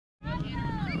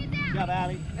Good job,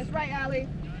 Allie. That's right, Allie.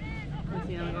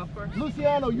 Luciano, golf course.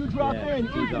 Luciano, you drop in.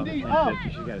 Ethan D, up.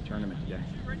 She's got a tournament today.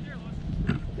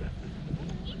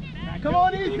 Come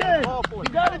on, Ethan. You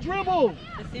got to dribble.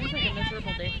 It seems like a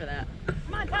miserable day for that.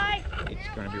 Come on, Ty.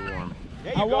 It's going to be warm.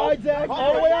 Out wide, Zach.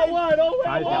 All the way out wide. All the way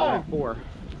out Ty's down wide. like 4.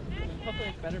 Hopefully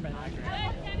it's better by now.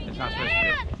 It's not supposed to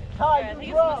be. Ty, I think you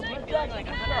it's drop. supposed to be feeling like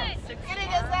 106. Get it,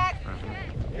 Zach.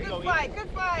 Good fight, good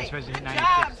fight. It's supposed to hit Good 96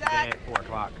 job, today Zach. at 4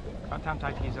 o'clock. By the time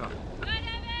Ty tees up.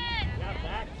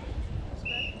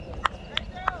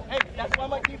 Hey, that's why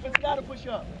my defense got to push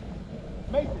up.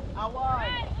 Mason, out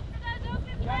wide.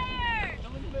 Jackson,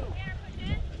 come in the middle.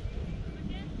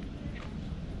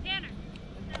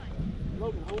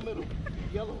 Logan, whole middle.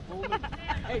 Yellow, whole middle.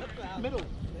 Hey, middle.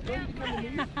 You need to come to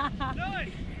me.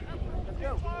 Let's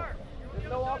go. There's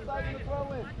no offside in the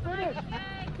throw in. Finish.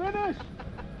 Finish.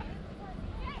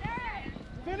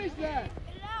 Finish that.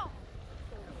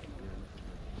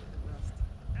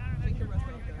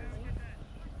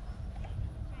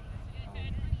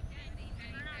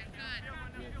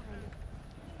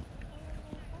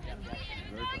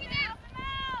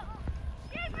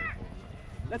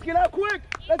 Let's get out quick!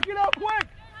 Let's get out quick!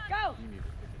 Go!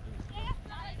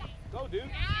 Go, dude.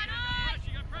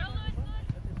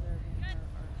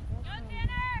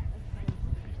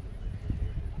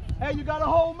 Hey, you got a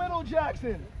whole middle,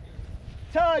 Jackson.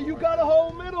 Ty, you got a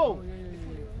whole middle.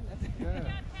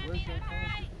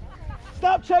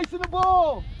 Stop chasing the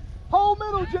ball. Whole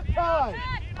middle, Ty.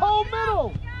 Whole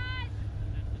middle.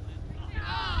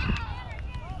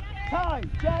 Ty,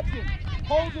 Jackson,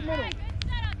 hold the middle.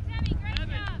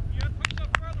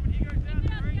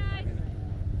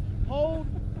 Hold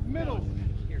middle.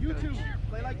 You two,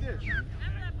 play like this.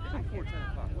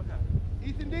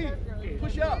 Ethan D,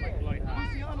 push up.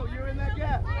 Luciano, you're in that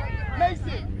gap.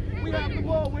 Mason, we have the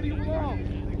ball. Where do you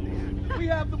belong? We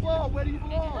have the ball. Where do you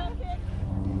belong?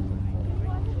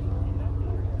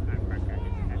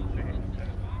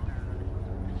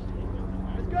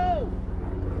 Let's go.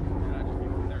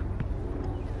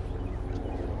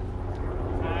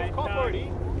 Call for it, E.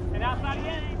 And outside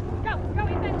again. Go, go,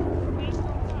 Ethan.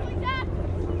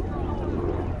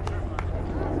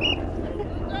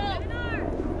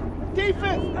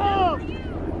 Defense up!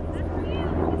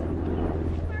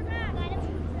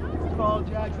 Call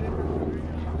Jackson.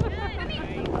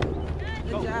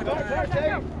 Go,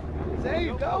 save.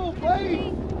 Save, go,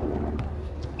 play.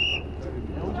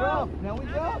 Now we drop. Now we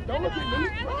drop. Don't look at me.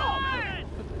 Drop.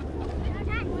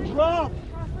 Drop.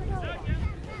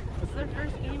 What's their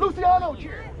first game? Luciano.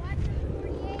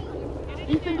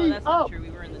 Ethan D, that's not up. true. We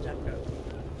were in the Jeff Coach.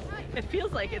 It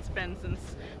feels like it's been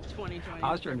since 2020.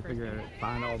 I was trying to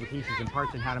find all the pieces and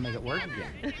parts and how to make it work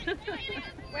again.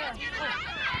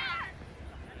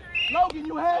 Logan,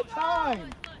 you had time.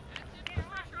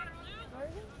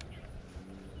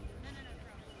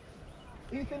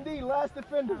 Ethan D, last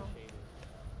defender.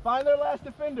 Find their last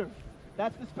defender.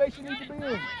 That's the space you need to be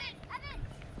in.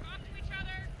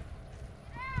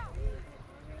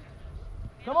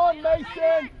 Come on,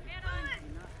 Mason.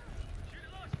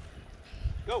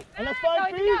 Go. And let's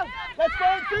find feet. Let's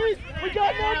find feet. We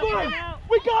got numbers.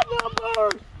 We got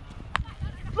numbers.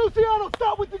 Luciano,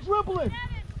 stop with the dribbling.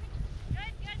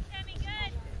 Good, Timmy, good.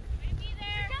 Way to be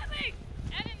there.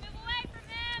 Evan, move away from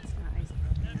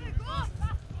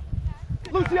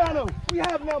him. Luciano, we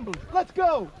have numbers. Let's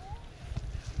go.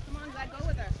 Come on, Zach, go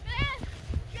with her.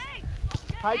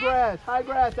 High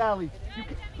grass, Allie.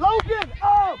 Logan,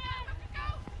 up.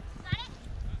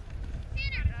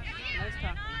 Nice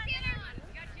talk.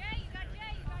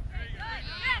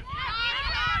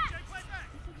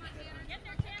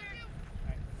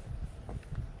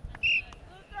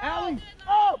 Allie,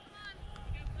 up.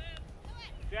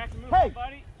 Jackson, move Hey, up,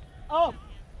 buddy. up.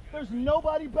 There's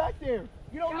nobody back there.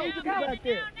 You don't need to be back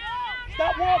there.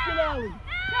 Stop walking, Allie.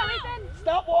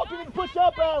 Stop walking and push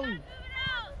up, Allie.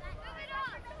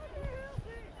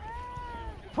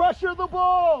 Pressure the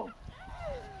ball.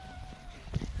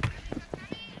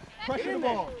 Pressure the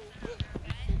ball.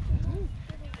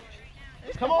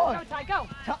 Come on. Go, Ty, go.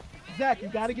 Zach, you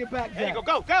got to get back, There Zach. you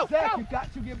go, go, go. Zach, you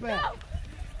got to get back.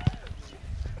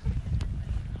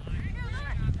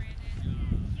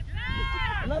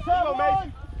 And let's have Go,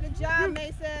 one. Good job,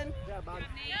 Mason.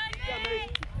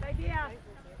 Good idea.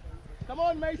 Come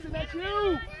on, Mason, that's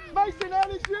you. Mason, that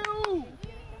is you.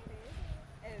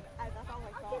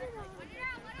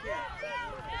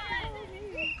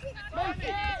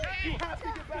 Mason, you have to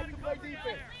get back to play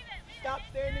defense. Stop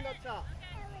standing up top.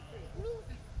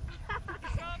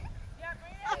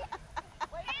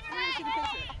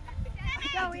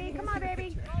 Go, E, come on,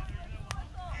 baby.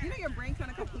 You know your brain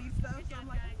kind of completes stuff, so I'm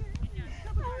like,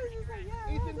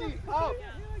 okay. Ethan Andy, up.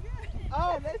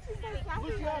 Up.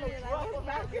 Luciano, drop him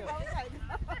back here.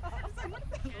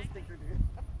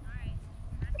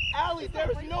 Allie,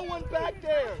 there's no one back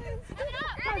there.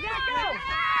 Go, Jack, go.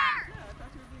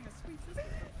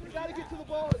 You gotta get to the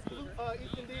ball,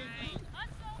 Ethan D.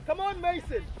 Come on,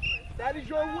 Mason. That is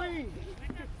your wing.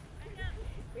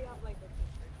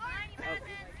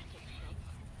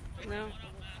 No.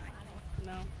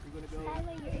 No. You're gonna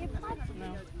go.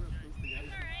 No.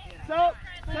 Sup,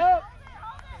 sup,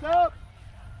 sup.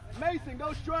 Mason,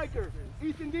 go striker.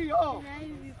 Ethan D, off.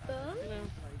 No.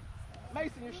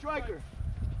 Mason, your striker.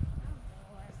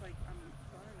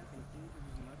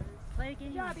 Play a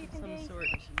game job, of Ethan some D. sort.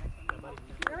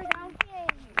 There we go.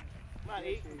 Come on,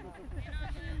 E.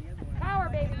 Power,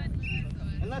 baby.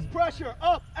 And let's pressure.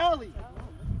 Up, Allie.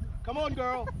 Come on,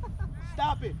 girl.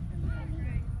 Stop it.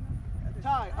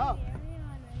 Ty, up.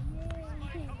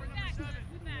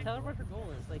 Tell her what her goal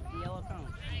is, like the yellow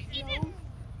cone. Ethan.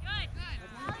 Good.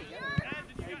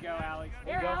 There you go, Alex.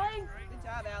 Here, Allie. Good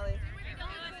job, Allie. There you go,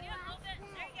 Lewis. Yeah, a little bit.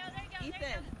 There you go.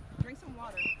 Ethan, drink some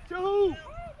water. To who?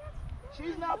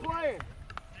 She's not playing.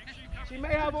 She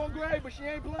may have on gray, but she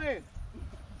ain't playing.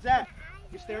 Zach,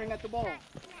 you're staring at the ball.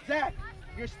 Zach,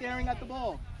 you're staring at the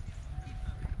ball.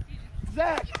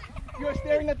 Zach, you're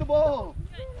staring at the ball.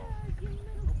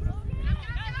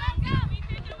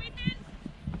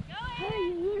 Hey,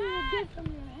 you need to get from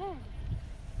your head.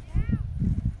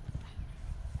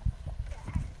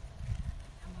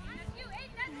 That's you,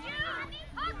 Aiden, that's you.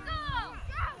 Hustle!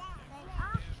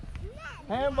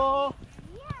 Handball.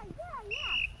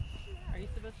 Are you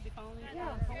supposed to be calling these?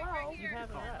 Yeah, hello. You have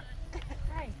it up.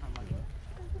 Hey,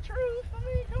 The truth. I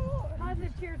mean, come on.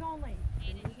 positive cheers only.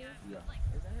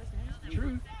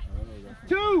 Truth.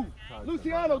 2.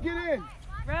 Luciano, get in.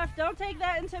 Ref, don't take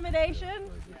that intimidation.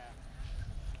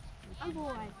 Oh,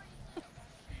 boy.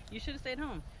 You should have stayed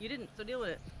home. You didn't, so deal with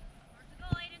it.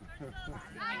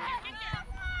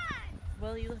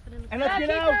 Well, you left it in the And let's get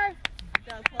out.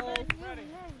 Got close.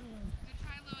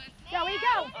 Go, we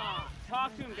go.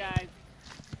 Talk to him, guys.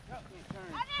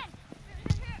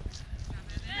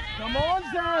 Come on,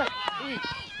 Zach.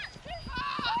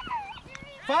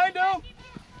 Find him.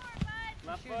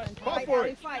 Left foot. Go for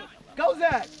it. Fight. Go,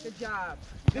 Zach. Good job.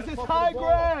 This is high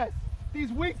grass.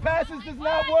 These weak passes does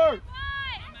not work.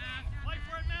 Fight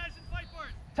for it, Madison. Fight for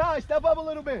it. Ty, step up a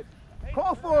little bit.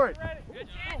 Call for it. Good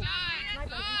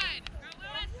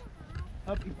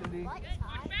Up, Ethan D.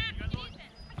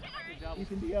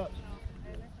 Ethan D up.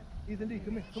 Ethan D,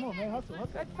 come here. Come on, man. Hustle,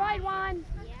 hustle. Let's fight one.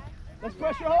 Let's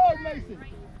pressure hard, Mason.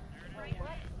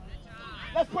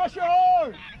 Let's pressure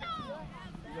hard.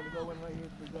 You're going to go in right here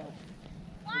for Zach.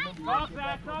 Talk,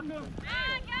 Zach. Talk to him.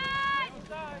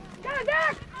 Go,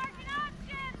 Zach.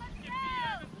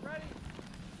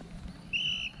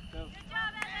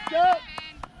 Go.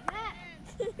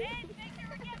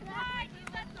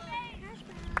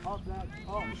 Off, Zach.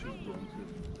 Off.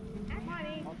 Come on,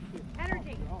 E.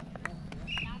 Energy.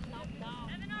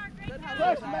 Good Push,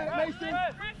 hustle. Mason.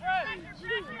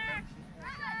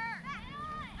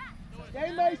 Stay,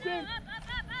 Mason.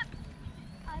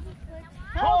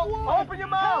 Help one. Open your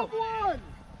mouth. Help one.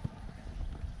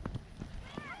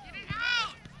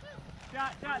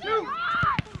 Shot. Shoot.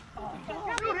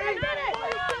 Shoot,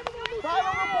 Fight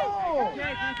on the ball.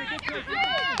 Okay,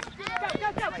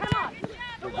 get Go, come on.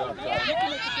 Yes,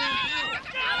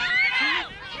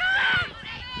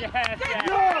 Yes.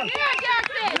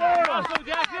 Yes. Awesome,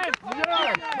 Jackson.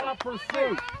 Yes. Top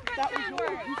pursuit. That was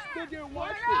yours. You stood there and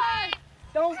watched it.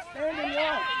 Don't stand and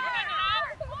watch.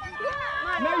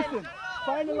 Mason,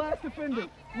 find the last defender.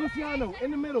 Luciano,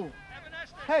 in the middle.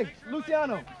 Hey,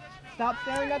 Luciano, stop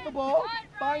staring at the ball.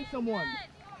 Find someone.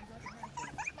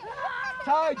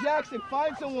 Ty Jackson,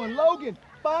 find someone. Logan,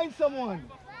 find someone.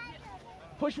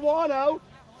 Push Juan out.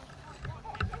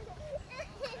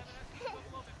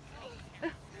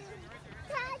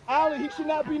 Allie, he should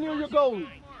not be near your goalie.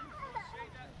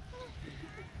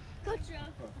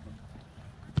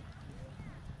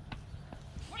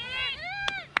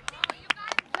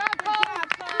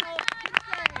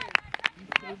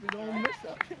 If you don't miss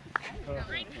up.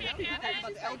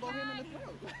 Elbow him in the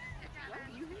throat.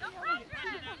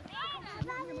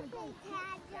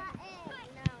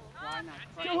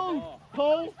 To who?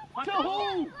 Cole? To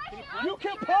who? You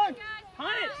can punt.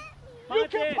 Punt it. You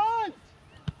Punt can it. punt.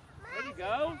 There you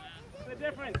go. What's the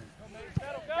difference?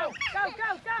 Go.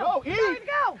 Go, eat.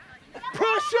 Go.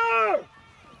 Pressure.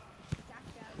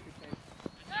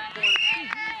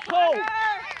 Cole,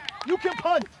 you can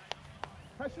punt.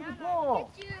 Pressure the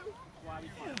ball.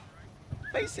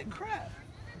 Basic crap.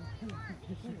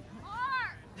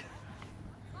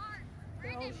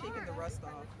 shaking the rust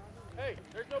off. Hey,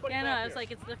 there's nobody Yeah, no, back I was here.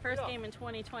 like, it's the first game in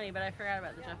 2020, but I forgot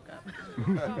about the Jeff Cup.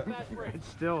 It's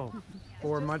still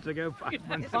 4 months ago, 5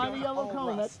 months ago. Find the yellow All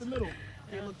cone, that's rust. the middle.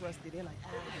 They look rusty. They're like,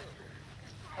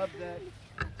 Up that.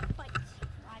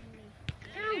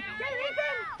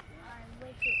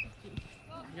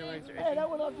 Your legs are Hey, itchy. that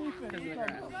went off defense. Because of the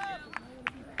grass.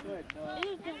 Good.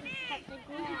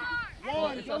 Well,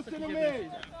 One, it's go also to the to give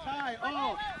mid. them Tie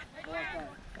off.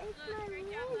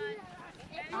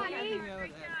 I didn't know that.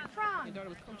 My daughter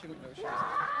was coaching with no shoes.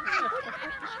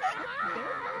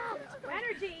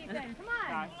 Energy, Ethan. Come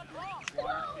on.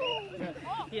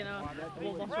 You know,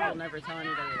 well, Buster will never tell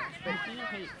anybody this, but he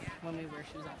hates when we wear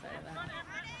shoes outside of the house.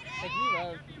 Like, we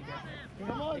love to be barefoot.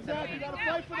 Come on, Zach, you gotta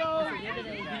fight for So those. the other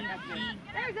day, he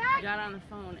There's Zach. got on the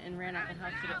phone and ran out the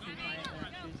house to get some quiet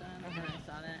without shoes on, and I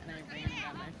saw that, and I ran and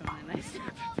got my phone, and I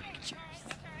snapped pictures.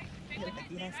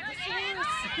 Yes.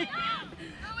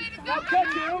 Now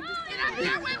catch him.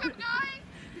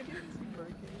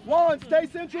 One, stay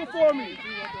central for me.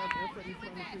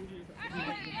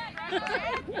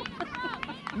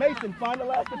 Mason, find the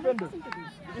last defender.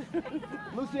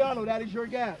 Luciano, that is your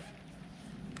gap.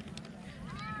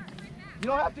 You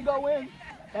don't have to go in.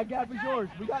 That gap is yours.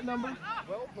 We got numbers.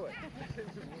 Well put.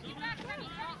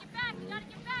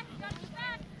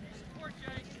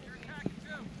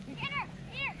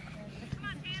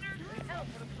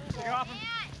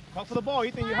 Talk for the ball.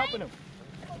 Ethan, you're helping him.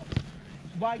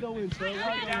 Why go in, sir? Why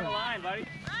Get go down the in? line, buddy.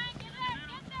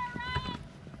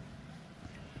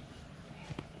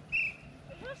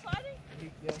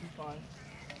 Yeah, he's fine.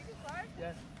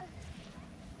 Yes.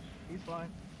 He's fine.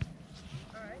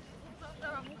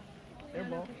 Their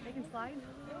ball. They can slide.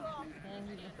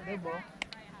 Their ball.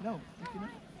 No, you can.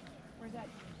 Where's that?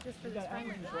 Just for You this got time.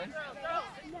 Athens, right?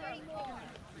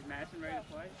 Is Madison ready to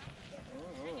play?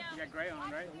 You got Gray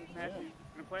on, right? Madison, you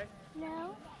gonna play?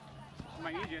 No. I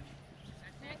might need you.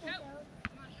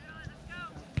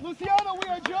 Luciano, we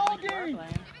are jogging.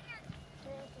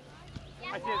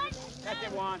 That's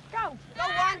it, Juan. Go. Go,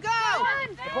 Juan, go!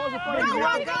 The ball's in front of you. Go,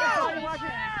 Juan, go!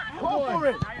 Go for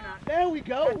it. Now you're not. There we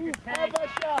go. How about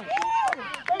shot?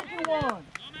 Thank you, Juan.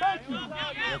 Thank you.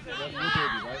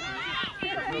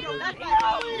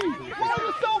 Ellie, why are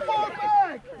you so far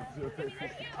back?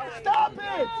 Stop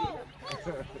it.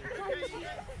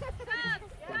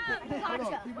 Hold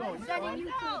on, keep going.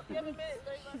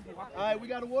 All right, we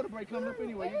got a water break coming up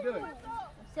anyway. You're good.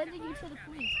 Sending you to the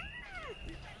police.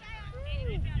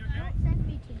 Don't send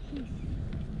me to the police.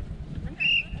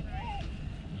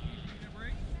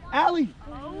 Allie,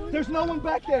 there's no one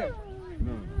back there.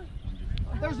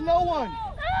 There's no one.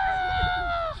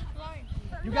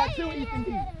 You got two, Ethan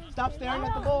D. Stop staring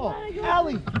at the ball.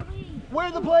 Allie, where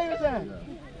are the players at?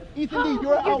 Ethan D,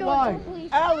 you're out wide.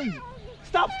 Allie,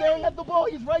 stop staring at the ball.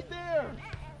 He's right there.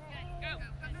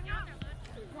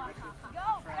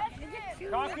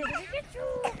 Talk to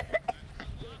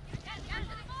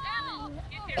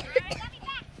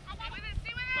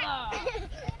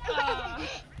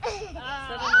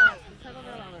Settle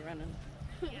down on the running.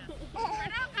 Good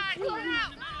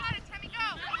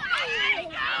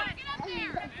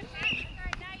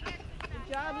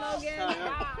job, Logan.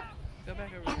 Go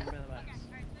back over here by the box.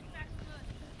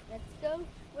 Let's go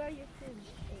where your food is.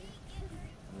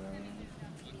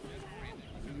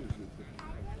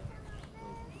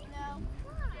 No.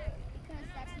 Because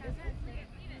that's not good.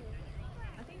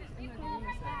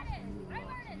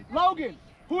 Logan,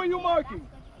 who are you marking?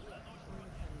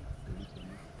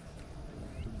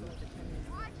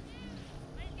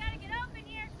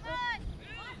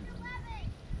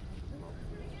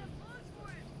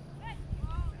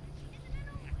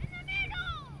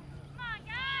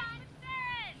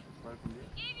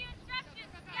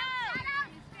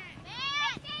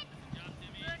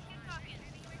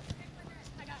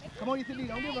 Come on, Ethan D,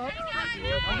 don't give up.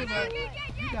 Don't give up.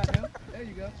 You got him. There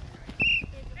you go.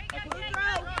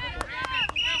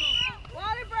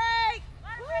 Water break.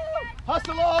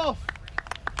 Hustle off.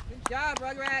 Good job,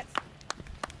 Rugrats.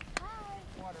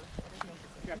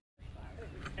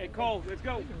 Hey, Cole, let's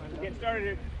go. Get started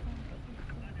here.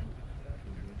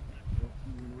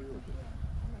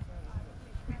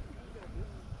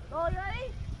 Ball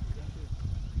ready?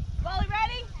 Ball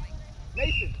ready?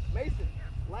 Mason.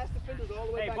 Last defender's all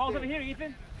the way Hey, back ball's there. over here,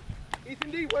 Ethan.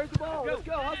 Ethan D, where's the ball? Let's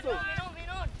go, hustle.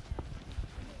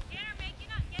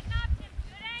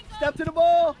 Step to the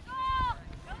ball.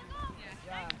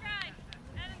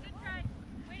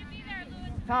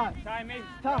 Time. Ty, Mason.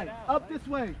 Time. Up this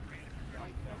way.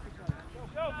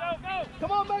 Go.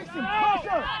 Come on, Mason.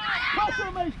 Pressure.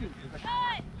 Pressure, Mason.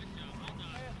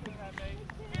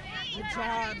 Good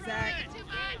job, Zach.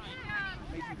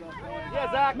 Mason,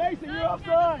 Yeah, Zach. Mason, you're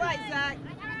offside. Right, Zach.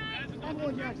 Come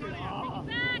on, Jackson. Ah.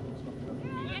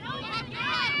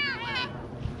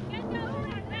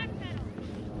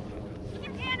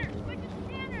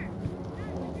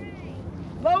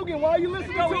 Logan, why are you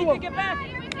listening to him? Get back.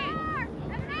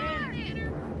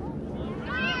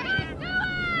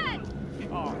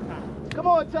 Come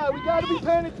on, Ty. We got to be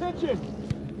paying attention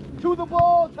to the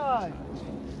ball, Ty.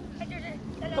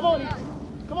 Come on,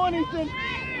 Ethan. Come on, Ethan.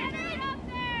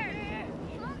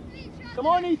 Come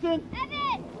on, Ethan.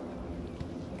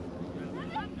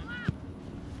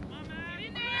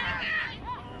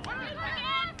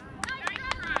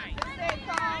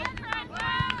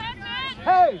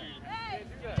 Hey!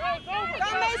 Go,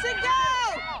 Mason, go!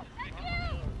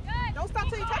 Don't stop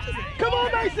till he touches it. Come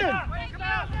on, Mason!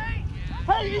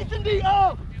 Hey, Ethan D,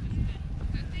 up!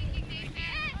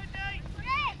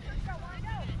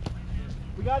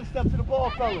 We got to step to the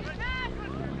ball, fellas.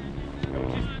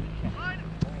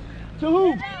 To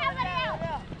who?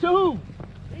 To who?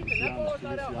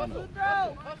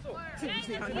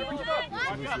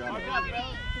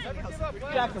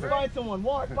 Jackson, find someone.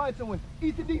 Warren, find someone.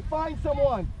 Ethan D, find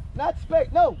someone. Not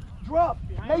Spade. No, drop.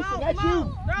 Mason, that's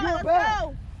you. You're back.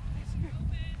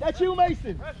 That's you,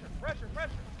 Mason. Pressure.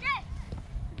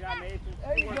 Good job, Mason.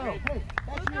 There you go. Hey,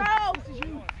 that's you. This is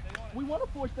you. We want to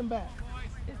force them back.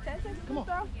 Is 10 seconds Come on.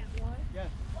 throw? Yes.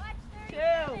 2.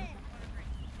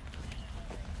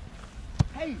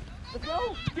 Hey, let's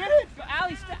go. Get it. Go,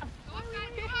 Allie, stop.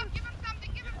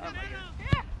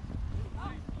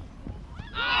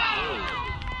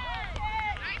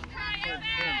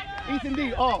 Ethan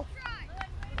D, off.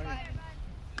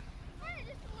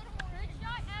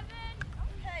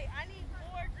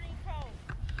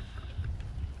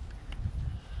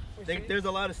 There's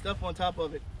a lot of stuff on top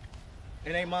of it.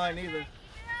 It ain't mine either.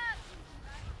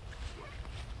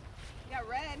 Got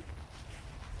red.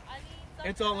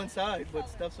 It's all inside, but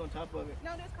stuff's on top of it.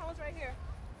 No, there's cones right here.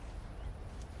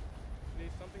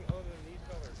 Need something other than these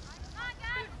colors.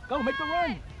 Go, make the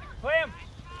run. Play him.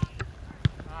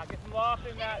 Get some loft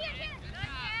in that.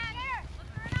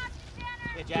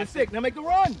 You're sick. Now make the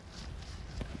run.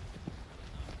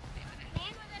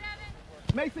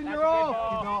 Mason, you're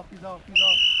off.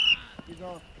 He's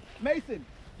off. Mason,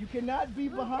 you cannot be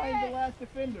behind the last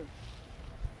defender.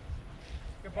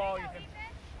 Good ball, Ethan.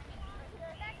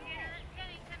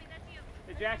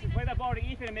 Hey, Jackson, play that ball to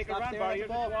Ethan and make a run, ball. You're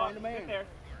ball. just Find the man. there.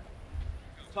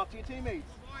 Talk to your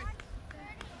teammates.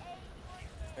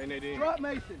 Hey, Nadine. Drop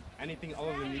Mason. Anything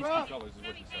other than these Drop. two colors is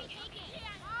what you said.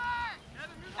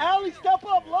 Allie, step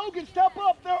up. Logan, step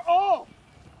up. They're off.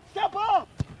 Step up.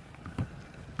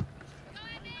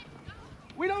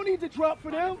 We don't need to drop for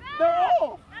them. They're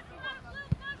off.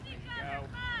 Go.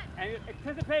 And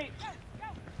anticipate.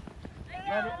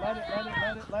 Let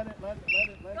it. Go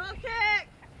kick.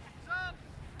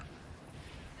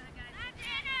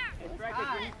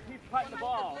 He's putting the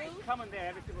ball. It's coming there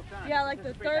every single time. Yeah, like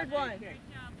the third one.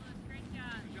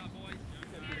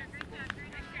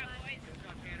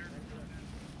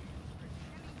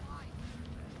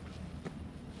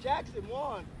 Jackson,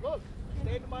 Juan, look,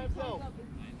 standing by himself.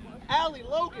 Allie,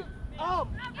 Logan, up.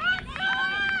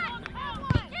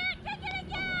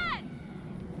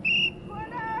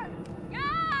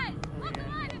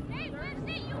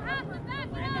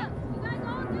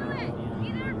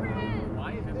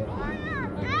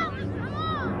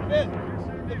 Fifth.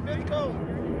 The fifth code.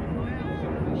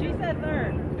 She said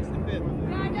third. It's the fifth.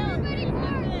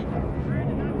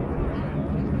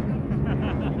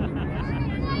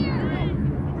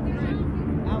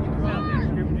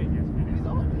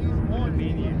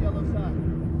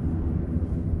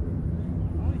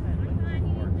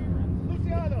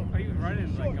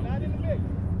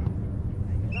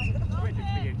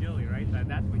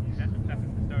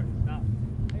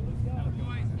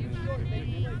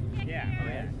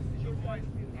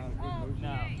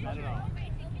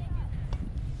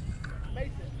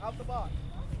 Out the box.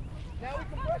 Now we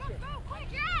can pressure.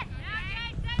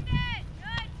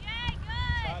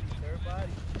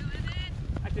 Everybody.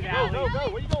 That's an Go, alley. go, go.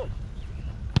 Where you going?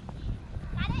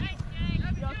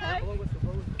 You okay?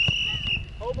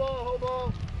 Hold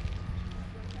ball.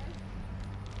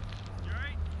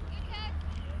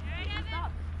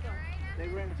 They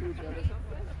ran into each other.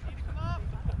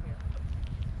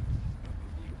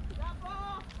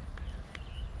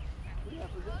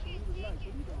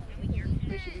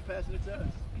 They should be passing it to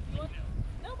us.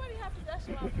 Nobody has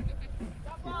possession of it.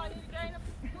 That ball, I need to gain up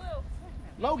the blue.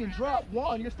 Logan, drop.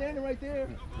 Juan, you're standing right there.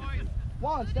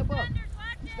 Juan, step up.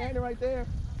 You're standing right there.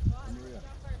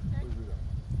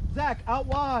 Zach, out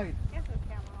wide.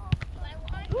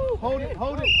 Woo, hold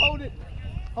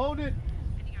it.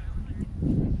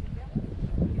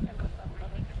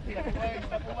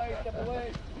 Step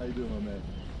away. How you doing, my man?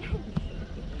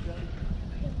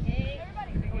 Hey,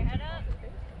 everybody, bring your head up.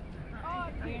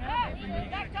 Bring your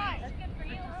head up. That's good for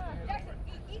you. Jackson,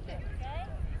 eat this, okay?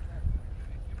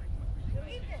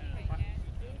 Eat this.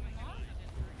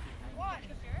 What?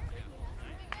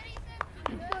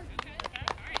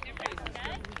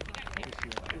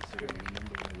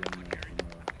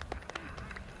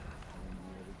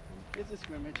 It's a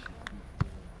scrimmage.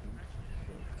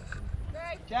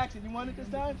 Jackson, you want it this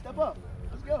time? Step up.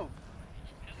 Let's go.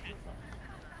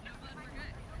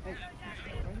 Hey, right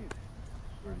here.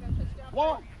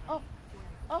 One, up.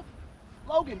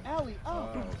 Logan, Allie,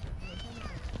 up.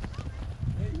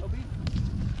 Hey, OB.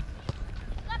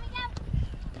 Let me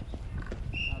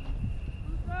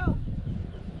go.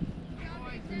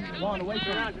 Juan, away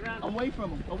from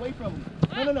him. Away from him.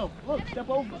 No. Look, step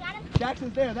over.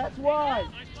 Jackson's there. That's why.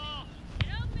 Get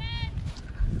open.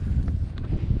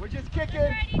 We're just kicking.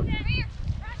 Right, Ethan. Here.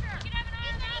 Pressure. Get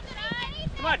Evan outside.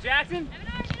 Come on, Jackson.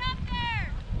 Evan, get up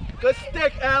there. Good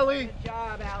stick, Allie. Good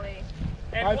job, Allie.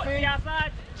 And All right, what's Fee? the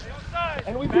outside? Outside.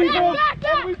 And we beat him.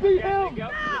 And we beat him. Go.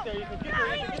 Get there, you can get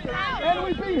there. And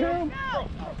we beat him.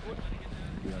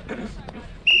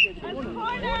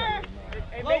 Corner.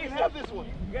 Hey, Logan, Mason, have this one.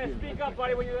 you gotta speak up,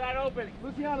 buddy, when you're that open.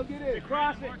 Luciano, get in.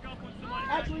 Cross it.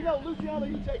 Actually, no. Luciano,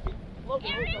 you take it. Logan,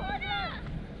 Gary, hold on. order.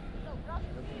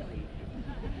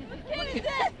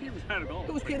 He was out of goal.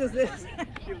 Whose kid is this?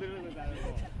 He literally was out of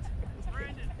goal.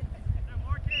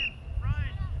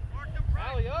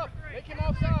 Allie, up. Make him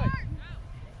outside.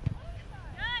 Good.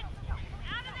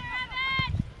 Out of there,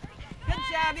 Evan. Good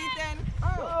job, Ethan.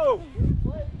 Oh.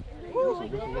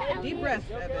 Deep breath,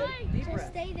 Evan. Deep breath.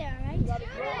 Stay there, all right? Play.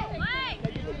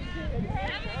 Take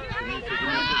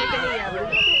a knee, Evan.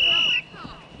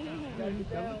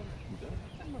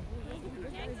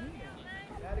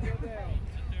 Gotta go down.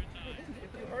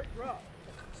 If you hurt, drop.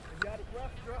 If you got it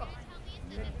rough, drop.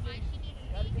 You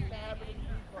gotta get the habit of the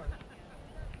deep part.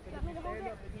 Stand up and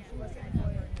do some less play.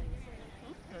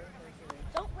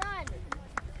 Don't run.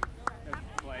 Those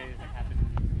plays that happened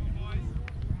in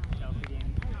Chelsea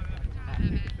game.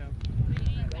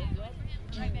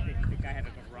 The guy had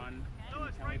to go run.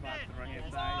 Kelly box the right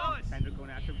hand side. Sandra going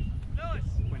after him.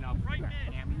 Went off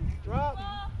hammy. Drop.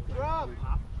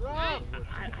 I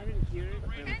didn't hear it,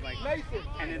 but it was like, Mason.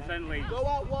 and then suddenly, Go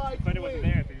out wide. but it wasn't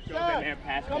there, so you showed Zach, them there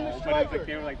pass come ball. to But it was striker. like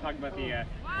they were like talking about the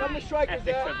Come to striker,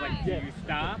 ethics Zach. of like, do you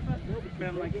stop? But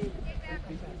I'm like,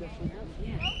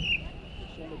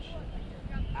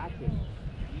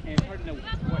 and it's hard to know what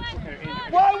kind of injury.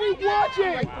 Why are we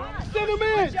watching? Send him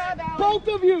in. Both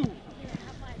of you.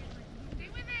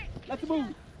 That's a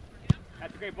move.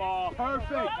 That's a great ball. Perfect.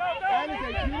 That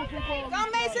is a beautiful ball. Go,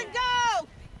 Mason, go!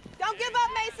 Don't give up,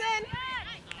 Mason!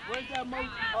 Where's that most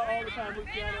all the time,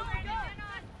 Luciano?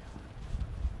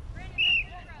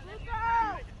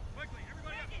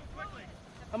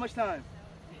 How much time?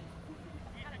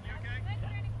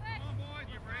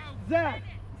 Zach,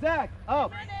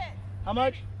 up. How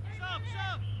much?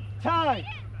 Time.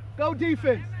 Go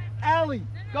defense. Allie,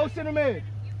 go center mid.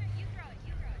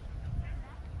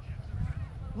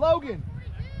 Logan,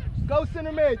 go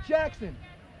center mid. Jackson,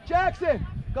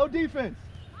 go defense.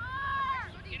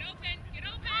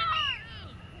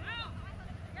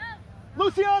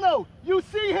 Luciano, you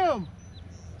see him.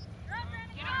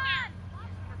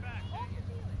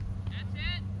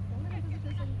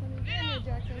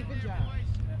 Good job.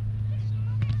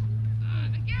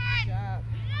 Good job.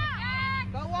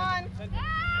 Go on.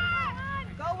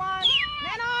 Go on.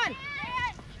 Man on.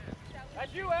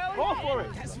 That's you, Ellie. Go for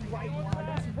it. That's right, Juan.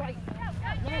 That's right.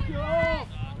 Jack, you're off.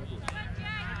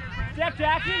 Step,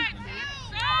 Jackson.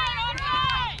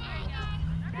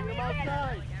 Get him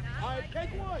outside. All right,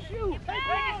 take one. Shoot. Take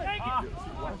one.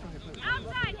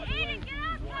 Outside, Aiden, get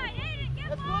outside, Aiden, get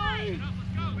That's wide. right.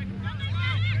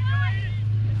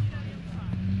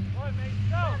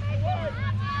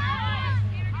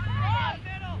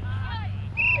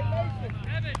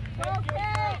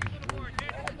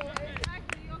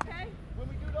 When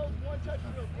we do those one-touch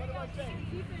drills, what do I say?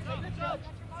 Take the touch,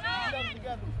 put them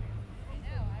together.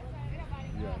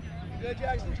 You good,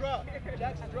 Jackson? Drop.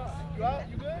 Jackson, drop. You out?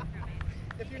 You good?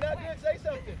 If you're not good, say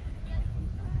something.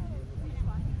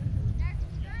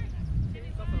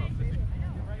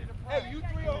 Hey, you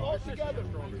three are all together.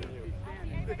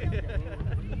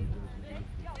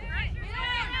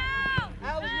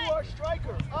 Allie, you are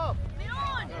striker. Up.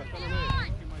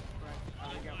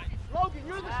 Logan,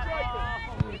 you're the striker.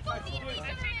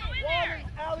 Warren,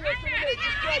 Allie are center mid.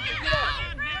 You striker. Get up.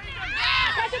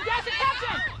 Catch him, Jackson, catch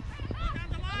him!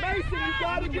 Mason, you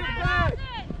gotta get back.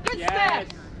 Good Yes.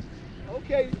 step.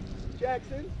 Okay,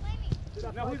 Jackson.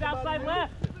 No, who's outside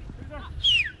left?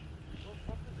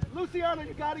 Luciano,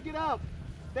 you got to get up.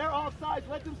 They're offsides.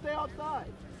 Let them stay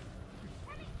offside.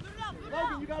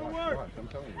 Logan, you got to work. I'm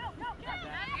telling you.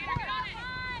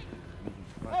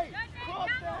 Hey, cross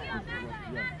that.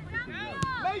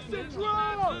 Mason,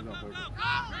 draw.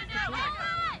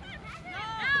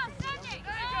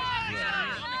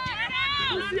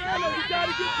 Luciano, you got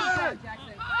to get back. Stay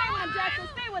with him, Jackson.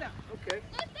 Stay with him. Okay.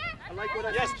 I like what I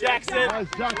Yes, see. Jackson. Nice,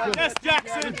 Jackson. Yes,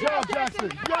 Jackson. Good job,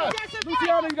 Jackson. Yes.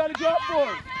 Luciano, you got to drop for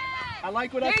him. I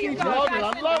like what I see, There you go, Jackson. Jackson.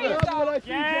 I love There it. you I love what I see,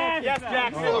 Yes, Jackson. yes,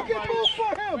 Jackson. Look at move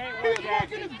for him. Great He work, is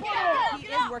working Jackson. his butt off. He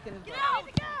is working his butt.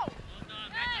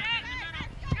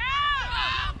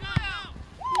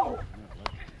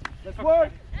 Let's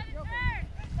work.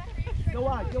 Go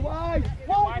wide. Go wide.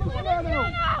 Wide,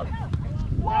 Luciano.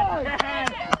 Wide.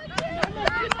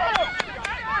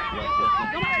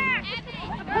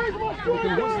 Where's my striker?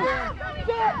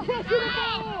 Zach, pressure the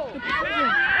ball.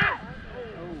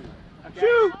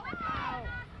 Shoot.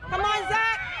 Come on,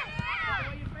 Zach.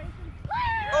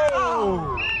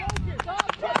 Oh.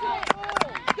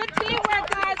 Good teamwork,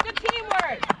 guys. Good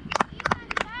teamwork.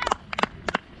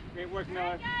 Great work,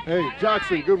 Miller. Hey,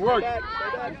 Jackson, good work. Stay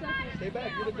back. Stay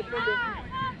back. You're the defender.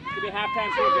 Should be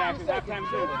halftime soon, Jackson. Halftime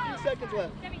soon. 2 seconds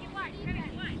left.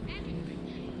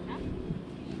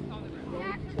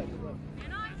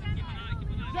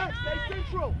 Zach, stay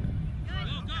central.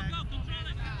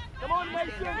 Come on,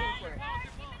 Mason.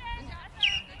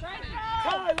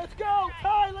 Ty, let's go.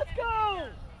 Ty, let's go.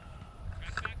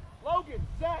 Logan,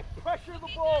 Zach, pressure the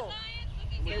ball.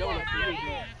 Stay wide.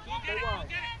 Stay wide.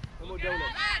 One more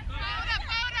donut.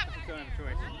 Still have a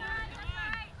choice.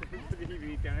 Look at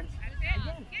he done it.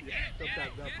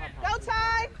 Go,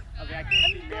 Ty. Okay, I can't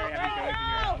see Mary having donuts in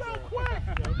your house. Go quick.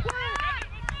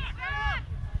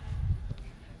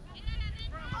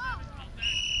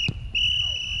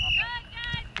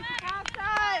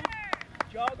 Halftime.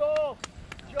 Jog off.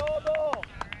 Jog off.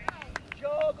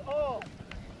 Jog off.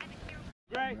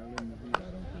 Great.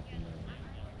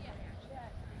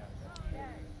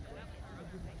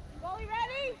 Goalie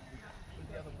ready?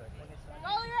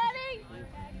 Goalie ready?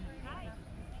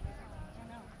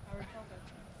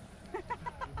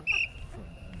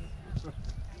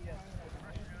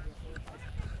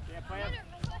 Yeah, play it.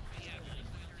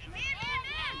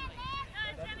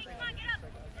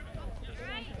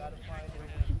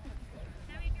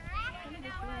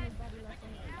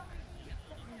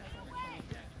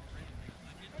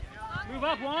 Move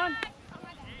up, Juan.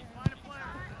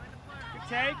 Good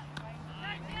take.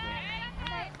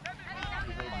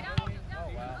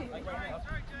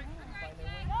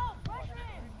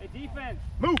 Hey, defense.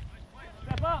 Move.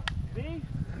 Step up. See?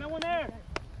 No one there.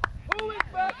 Who is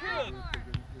back here?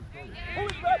 Who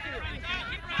is back here?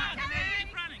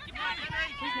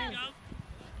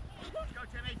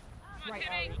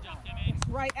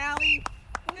 Right, Allie.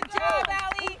 Good job,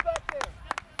 Allie. Who's back there?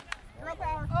 Girl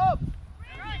power. Up.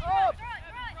 Up.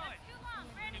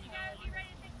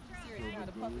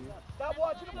 Stop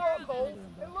watching the ball, Cole.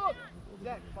 And look.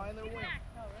 Zach, find their wing.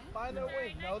 Find their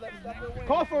wing. No, that's not their wing.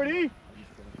 Call for it, E.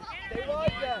 Stay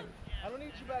wide, Zach. I don't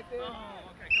need you back there.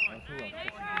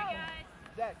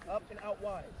 Zach, up and out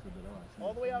wide.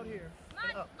 All the way out here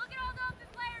and up. Look at all the open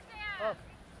players they have. Up.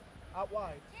 Out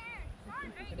wide. There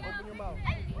you And go. open your mouth. We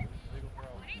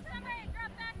need somebody to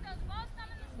drop back those balls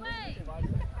coming this way.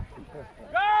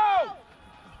 Go!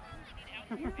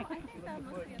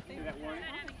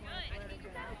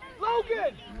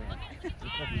 Logan!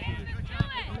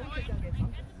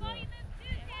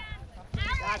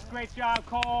 That's great job,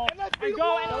 Cole. And let's And beat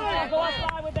go him outside, wide. go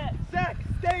outside with it. Zach,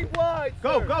 stay wide.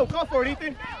 Go, sir. go, go for it,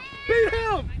 Ethan. Beat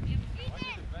him!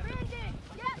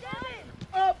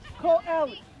 Up, Cole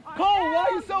Allen. Cole, why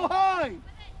are you so high?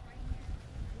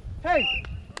 Hey,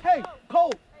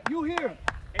 Cole, you here.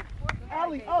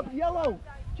 Allie, up, yellow.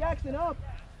 Jackson, up.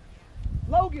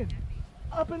 Logan,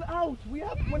 up and out.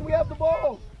 When we have the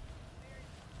ball.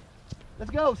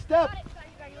 Let's go, step.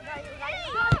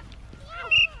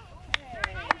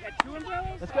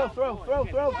 Let's go,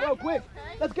 throw, quick.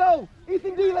 Let's go.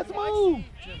 Ethan D, let's move.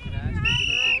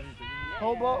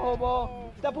 Hold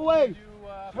ball. Step away.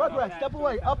 Rugrats, step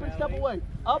away. Up and step away.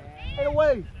 Up and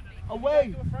away.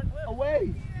 Away.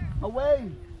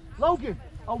 Logan,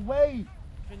 away.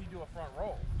 Can you do a front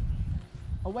roll?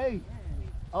 Away.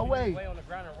 Lay on the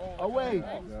ground and roll. Away.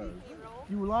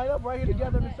 You line up right here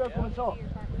together in the circle and talk.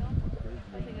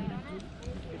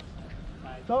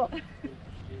 Talk.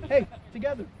 Hey,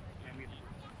 together.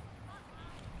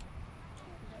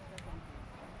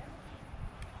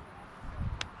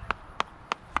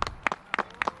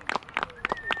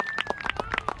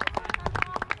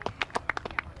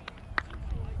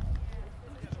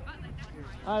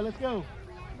 All right, let's go.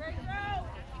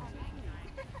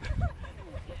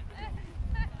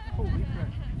 Holy crap.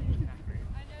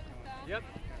 Yep.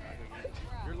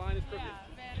 Your line is crooked.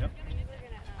 Yep.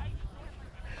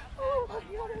 Oh, my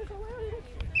God, that is hilarious.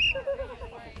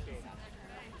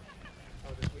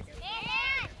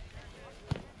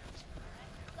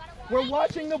 We're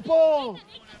watching the ball.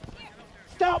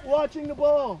 Stop watching the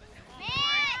ball.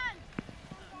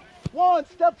 Juan,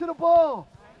 step to the ball.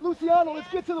 Luciano,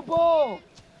 let's get to the ball.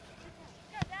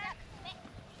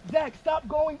 Zach, stop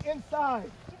going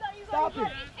inside. Stop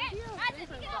it.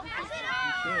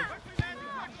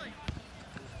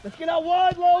 Let's get out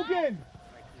wide, Logan.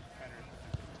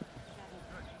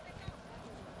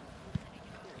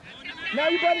 Now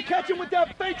you better catch him with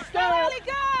that fake stab.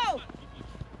 Go!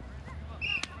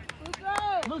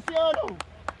 Luciano,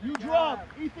 you drop.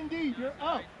 Ethan D, you're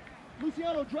up.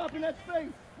 Luciano, drop in that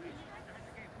space.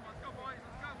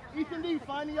 Ethan D,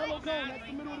 find the yellow cone. That's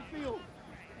the middle of the field.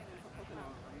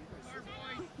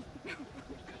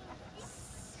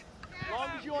 As long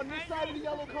as you're on this side of the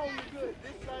yellow cone, you're good.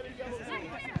 This side of the yellow cone.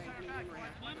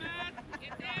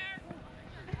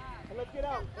 And let's get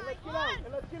out. And let's get out.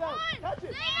 And let's get out. Catch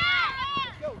it.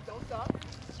 Let's go. Don't stop.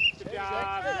 Good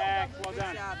job, Zach. Well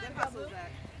done. Good job. Good hustle,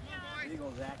 Zach. There you go,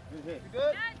 Zach. Good hit. You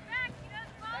good?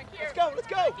 Let's go. Let's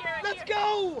go. Let's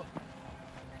go.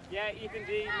 Yeah, Ethan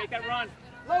D, make that run.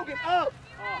 Logan, up.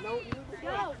 Oh. No, you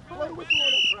go. Blow the whistle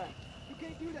on that crap. You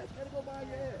can't do that. You gotta go behind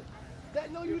your head.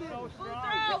 That, no, you didn't. So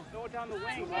strong. Throw it down the wing.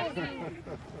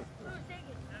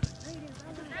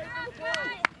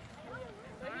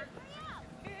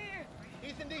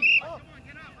 Ethan D, up.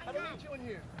 I don't need you in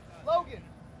here. Logan,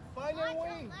 find your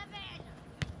wing.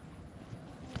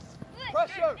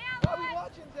 Pressure. Why are we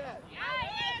watching that?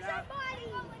 Zach,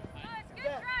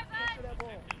 pressure that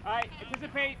ball. All right,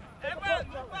 anticipate.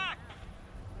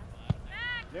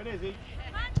 There it is, E.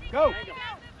 Go.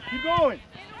 Keep going.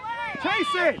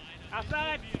 Chase it.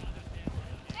 Outside.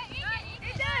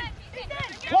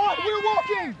 Juan, we're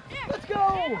walking. Let's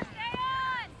go.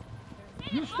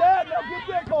 You stab, now get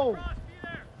that Cole.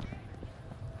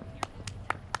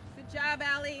 Good job,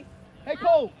 Allie. Hey,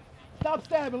 Cole, stop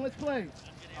stabbing. Let's play.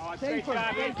 Oh, Stay great first.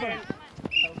 job, Stay Ethan. first.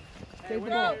 Save the Well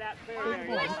ball. done. That fair Save the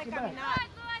ball. there. Let's get back.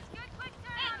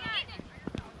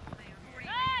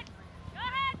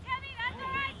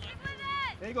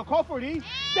 There you go. Call for it, E.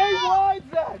 Stay wide,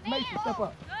 Zach. Mason, step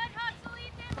up.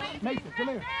 Mason, come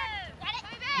here.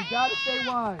 You gotta stay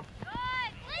wide.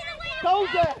 Go,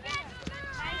 Zach.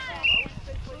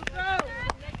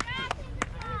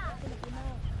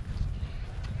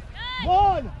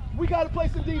 One. We gotta play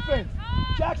some defense.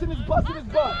 Jackson is busting his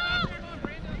butt.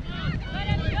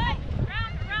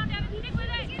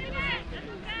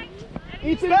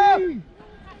 Ethan D.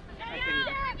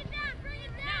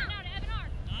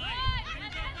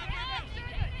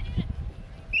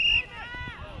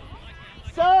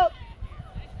 Sup?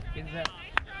 Get Zach.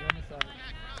 You're on the side.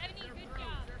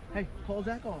 Hey, call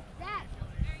Zach off.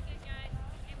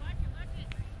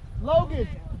 Logan,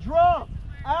 drop.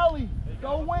 Allie,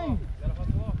 go wing.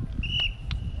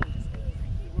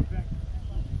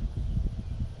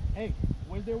 Hey,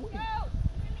 where's their wing?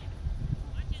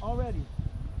 Already.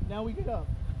 Now we get up.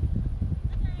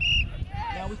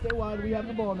 Now we stay wide. We have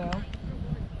the ball now.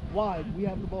 Wide. We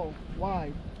have the ball.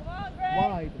 Wide.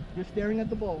 Wide. You're staring at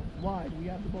the ball. Wide. We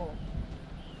have the ball.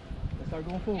 Let's start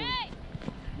going forward.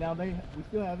 Now we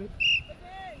still have it.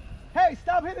 Hey,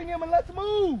 stop hitting him and let's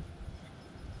move.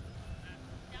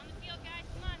 Down the field, guys.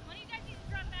 Come on. One of you guys needs to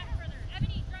drop back further.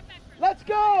 Ebony, drop back further. Let's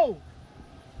go.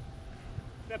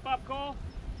 Step up, Cole.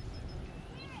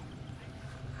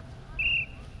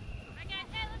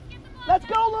 Let's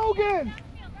go, Logan.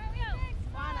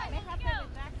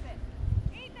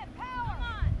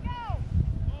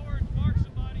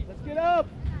 Let's get up.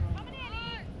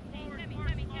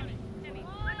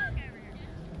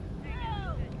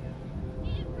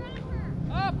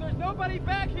 Up! There's nobody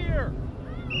back here!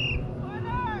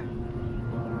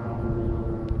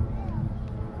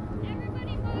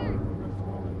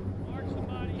 Mark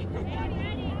somebody.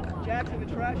 Jackson, the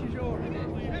trash is yours.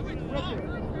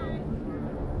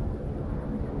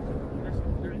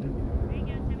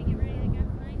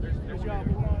 Good job,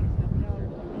 Juan. Stepping out.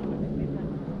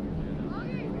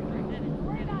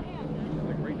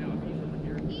 Like right now, he's over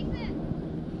here. So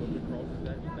if it crosses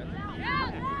that,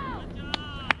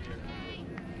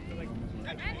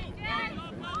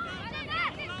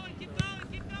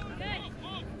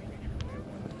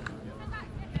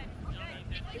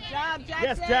 Good job, Jackson.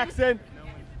 Yes, Jackson.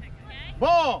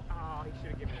 Ball. Oh, he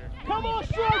should have given her. Come on,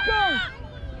 strikers.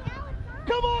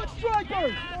 Come on,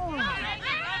 strikers.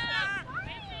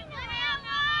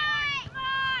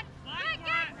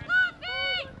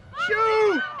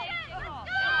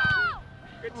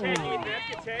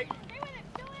 take.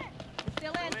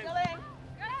 Still in.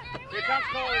 Here comes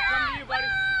Cole. It's coming to you, buddy.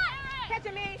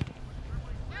 Catching me.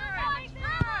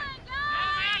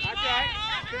 That's right.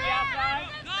 To the outside.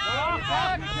 Go off,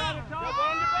 talk to each other, talk. Go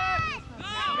on your back.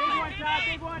 Big one, Todd,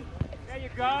 big one. There you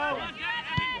go.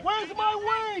 Where's my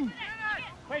wing?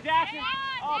 Play Jackson.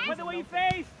 Oh, play the way you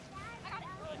face.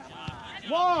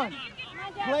 Juan,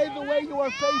 play the way you are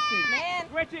facing. Man.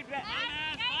 Switch it.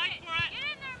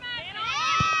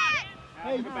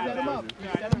 Hey, you set him up. You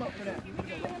set him up for that. You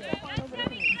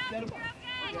set him up.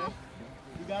 Okay?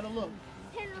 You gotta look.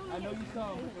 I know you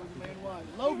saw him. There was a man wide.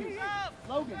 Logan.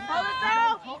 Hold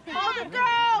it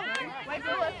down. Wait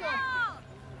for whistle.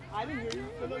 I didn't hear you,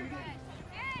 so no, you didn't.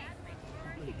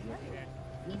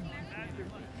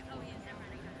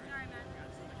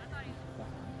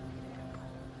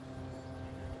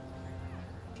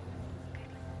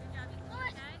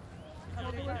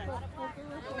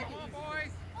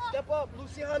 Step up,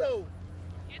 Luciano.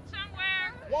 Get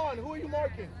somewhere. Juan, who are you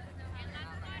marking?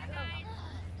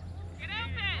 Get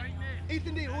open.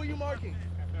 Ethan D, who are you marking?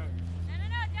 No,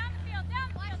 down the field.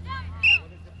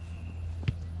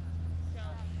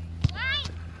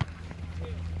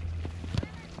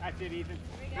 That's it, Ethan.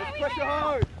 Let's pressure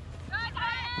hard. Nice,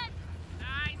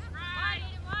 right.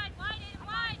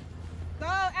 Wide. Go,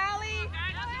 Allie.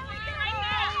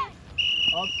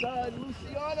 Outside,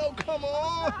 Luciano, come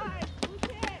on.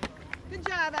 Good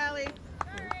job, Allie.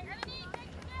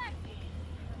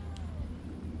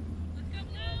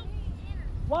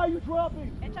 Why are you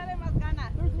dropping? Échale más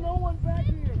ganas. There's no one back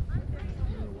here.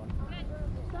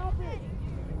 Stop it.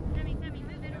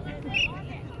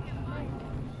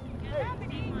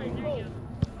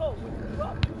 Go.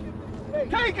 Drop. Hey.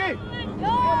 Take it. Come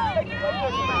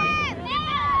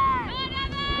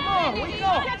on, we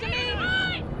go.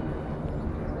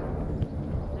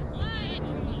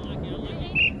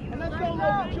 And let's go,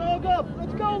 Logan. Jog up.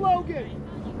 Let's go, Logan.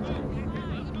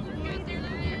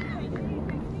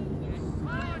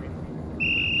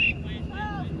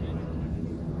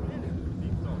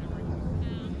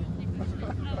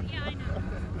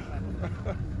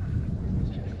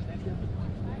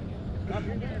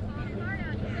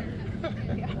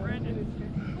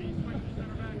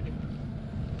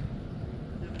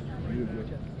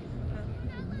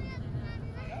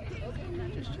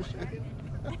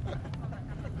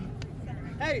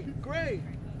 Hey, Gray,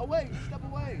 away, step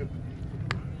away.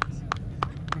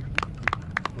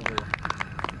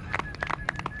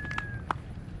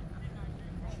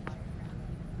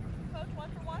 Coach, 1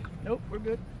 for 1. Nope, we're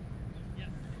good.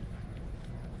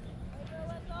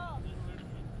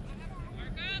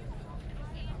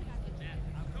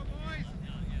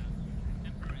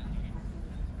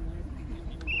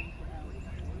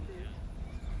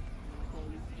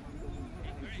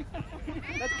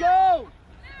 Let's go!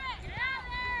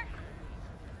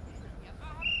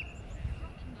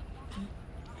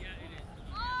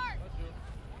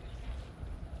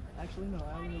 Actually, no,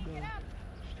 Allie will go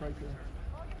striker.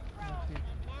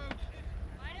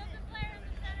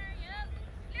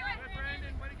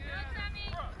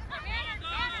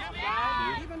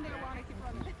 Even there, Ronnie, keep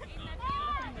running.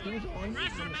 He was on.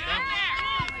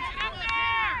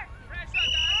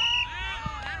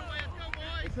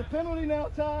 It's a penalty now,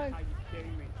 Ty. Are you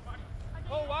kidding me?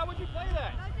 Oh, why would you play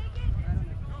that?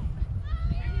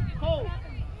 Cole,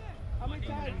 how many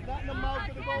times got in the mouth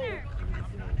of the goal?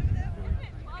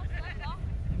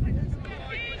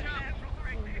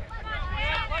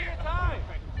 Play your time.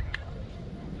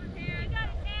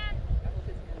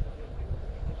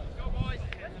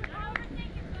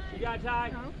 You got it,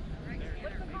 Ty.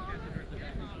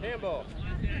 Handball.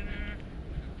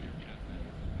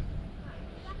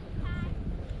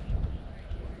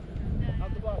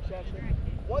 Out the box, Jackson.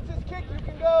 Once it's kicked, you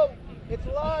can go. It's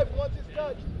live once it's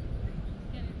touched.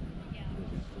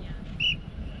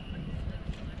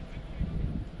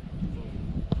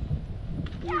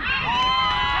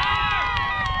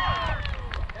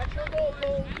 That's your goal,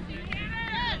 Cole.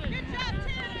 Good job,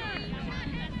 Tim.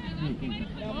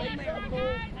 Now make it up,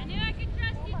 Cole. I knew I could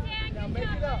trust you, Tank. Now make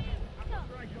it up.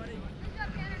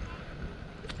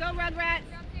 Let's go, Rugrats.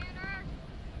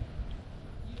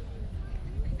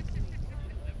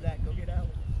 Zach, go get Allie.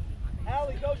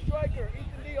 Allie, go striker.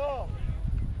 Ethan D off.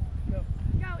 Go.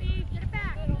 Go, Eve. Get it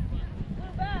back.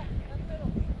 Move back.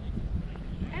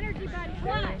 Energy, buddy.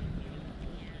 Fly.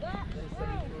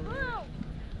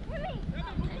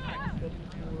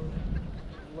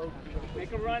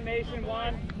 Make a run, Mason.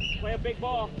 One. Play a big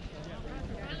ball.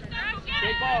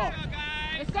 Big ball.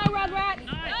 Let's go, Rugrats.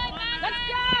 Let's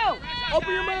go.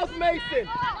 Open your mouth, Mason.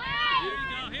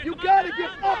 You gotta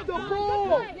get up the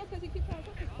ball. Yes, because he keeps trying to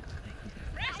touch it.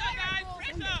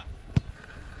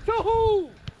 To who?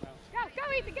 Go,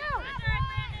 Ethan, go!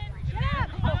 Get up!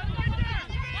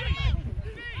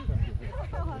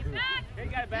 Hey,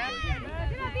 got it back.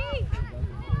 Get up, Eve!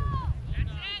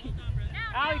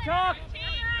 Allie, talk.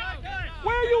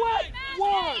 Where you at?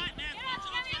 One.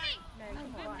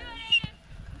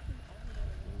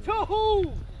 To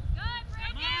who?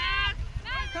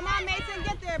 Come on, Mason,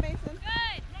 get there, Mason.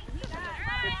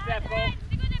 Good step, Cole.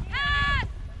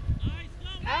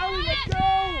 Allie, let's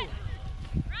go.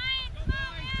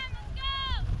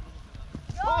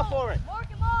 Call for it.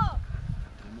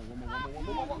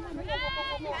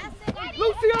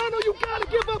 Luciano, you gotta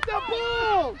give up that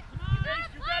ball. You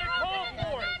gotta call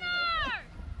for it.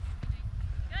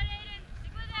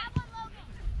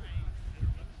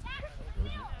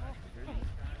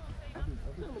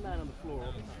 On the floor.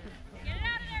 Get it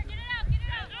out of there, get it out, get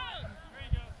it out.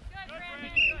 Good,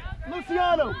 Brandon.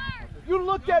 Luciano, you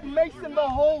looked at Mason the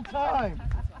whole time.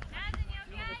 Madison, you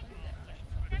okay?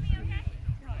 Demi, you okay?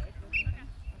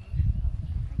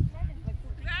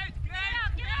 Get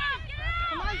out, get out, get out!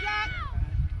 Come on, Zach.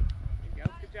 There you go.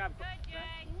 Good job. Good,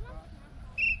 Jay.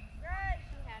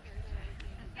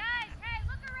 Guys, hey,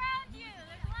 look around you.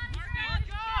 There's a lot of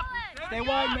trash. Stay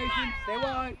wide, Mason. Stay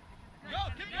wide.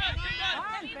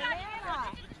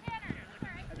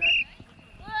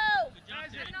 Whoa!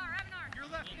 You're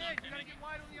left hand. You gotta get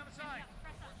wide on the other side.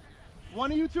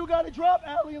 One of you two got to drop,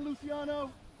 Allie and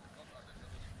Luciano.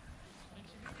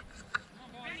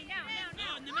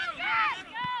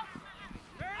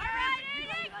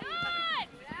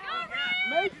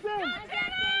 Mason!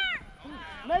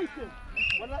 Mason!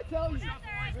 What did I tell you?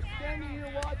 You're standing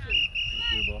here watching.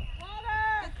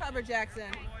 Good cover,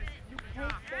 Jackson. You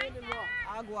can't stand in rough.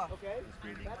 Agua. Okay? That's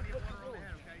what you're doing.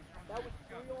 That was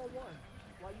 3-on-1.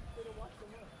 Why you sit and watch them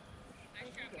run?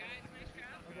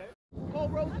 Okay? Cole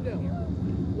Rosendale.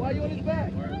 Why are you on his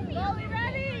back? Goalie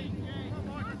ready!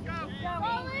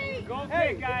 Goalie! Goal Hey.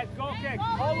 kick, guys. Goal kick.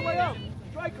 All the way up.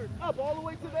 Strikers up all the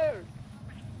way to theirs.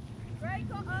 Ready,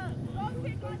 go kick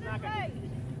on this way!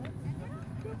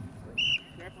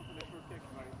 Careful for the first kick,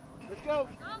 buddy. Let's go.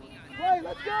 Play,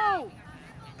 let's go.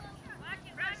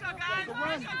 Go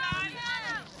run.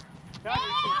 Touch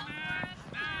it.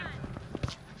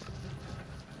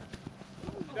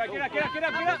 Get up, get up, get up,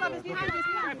 get up. All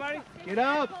right, buddy. Get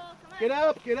up. Get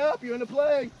up. Get up. You're in the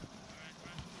play.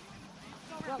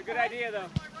 It's a good idea, though.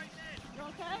 You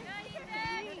okay?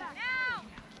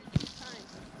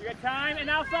 You got time, and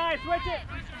outside, switch it.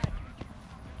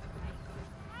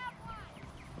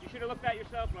 You should have looked at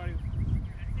yourself, buddy.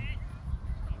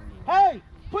 Hey,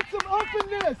 put some up in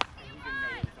this.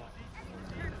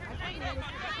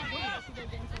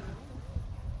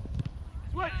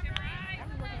 Switch.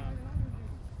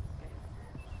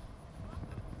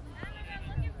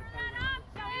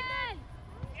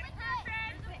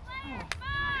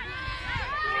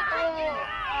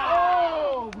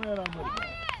 Oh, man, I'm ready.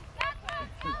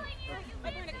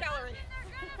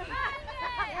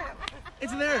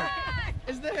 It's there.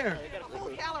 It's there.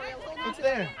 It's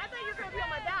there. I thought you were going to be on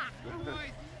my back.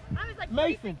 I was like,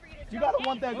 Mason, you gotta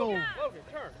want that goal.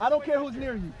 I don't care who's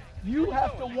near you. You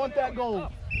have to want that goal.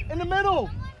 In the middle.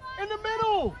 In the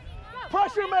middle.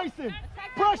 Pressure Mason.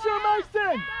 Pressure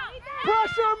Mason.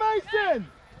 Pressure Mason.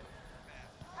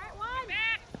 Alright, one.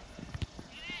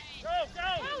 Go!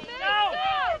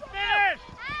 Finish!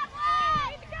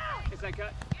 Is that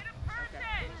cut? Get a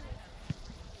person.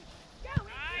 Go,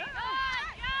 Ethan.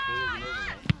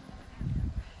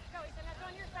 Go, Ethan, that's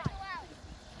on your side.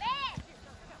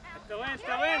 Still in,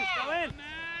 still in, still in.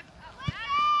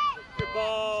 Good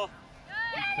ball.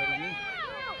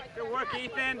 Good work,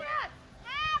 Ethan.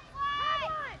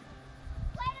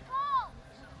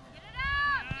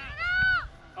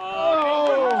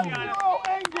 Oh, Good shot. no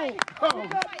angle. We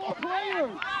got more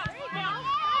players.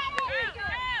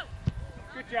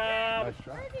 Good job. Nice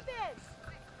shot.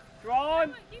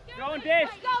 Throwing dish.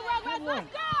 Go, Rugrats, let's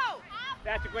go!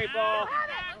 That's a great ball.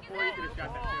 Or you could have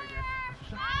shot that too, I guess.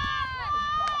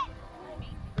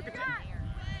 Look at that.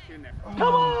 Get in there. Come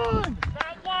on.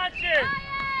 Stop watching.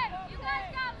 You guys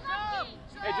got lucky!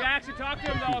 Hey, Jackson, talk to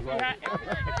him though if you have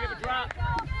a drop.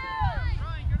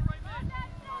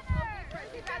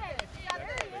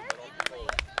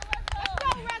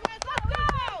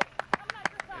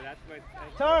 Yeah, that's what,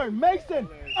 Turn. Mason.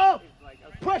 Up.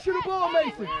 Pressure the ball,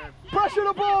 Mason. Pressure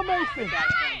the ball, Mason.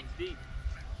 Deep.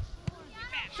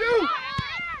 Shoot.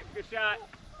 Good shot.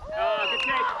 Good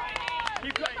take.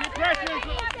 Keep pressuring.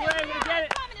 We're able to get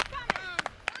it.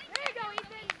 There you go,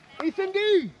 Ethan! Ethan D.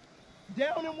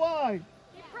 Down and wide.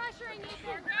 Keep pressuring,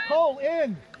 Ethan! Cole,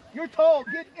 in. You're tall.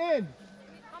 Get in.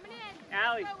 Coming in!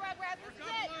 Allie. Go, Rugrats, this is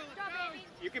it! Good job, baby!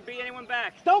 You can beat anyone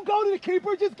back. Don't go to the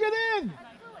keeper, just get in.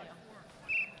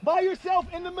 By yourself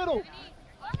in the middle.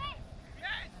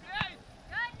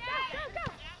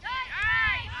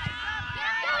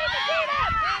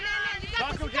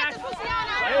 Taco Jackson.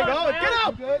 There you go. Get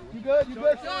up. You good? You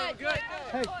good? Good.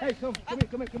 Hey, come here.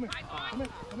 Come here.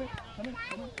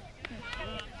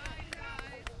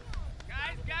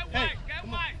 Guys, get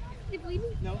wide. Get wide.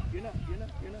 No, you're not. You're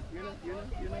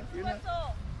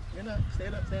not.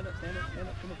 Stand up.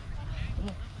 Come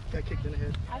on. Got kicked in the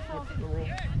head. The roll.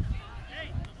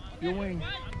 Your wing.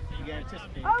 You gotta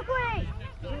anticipate. Oakley!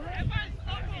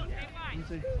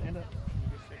 Easy. Stand up.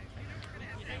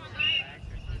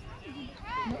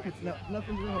 No, it's not.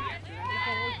 Nothing's wrong.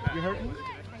 You hurting?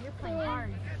 You're playing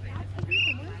hard.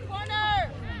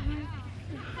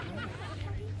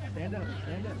 Stand up.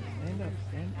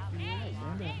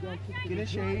 Get in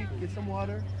shade. Get some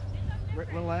water.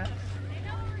 Relax.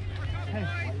 Hey,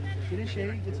 get in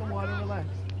shade. Get some water. Relax.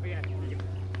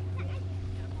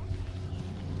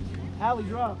 Allie,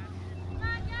 drop.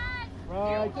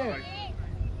 Right there.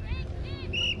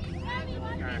 I'm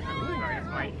sorry, that's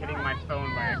my hitting my phone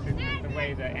by accident. The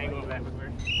way the angle of that was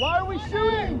weird. Why are we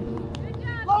shooting?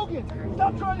 Logan,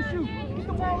 stop trying to shoot. Get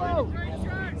the ball out.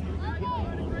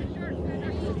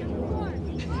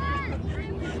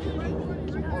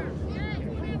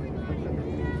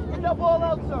 Get that ball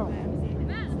out some.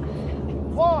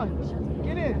 Juan,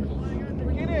 get in.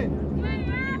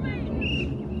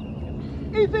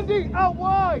 Ethan D, out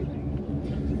wide.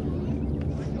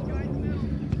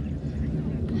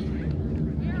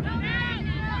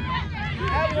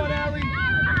 Have one, Allie.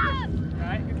 All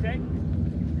right, good take.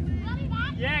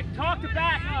 Yeah, talk to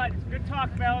back. Good talk,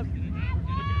 fellas.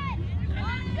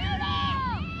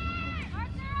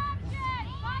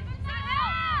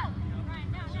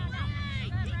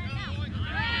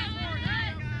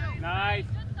 Nice.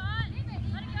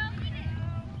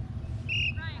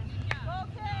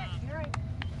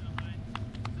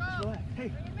 Hey,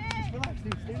 just relax,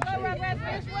 dude. Stay in Go, shape. Rugrats.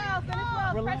 Finish well.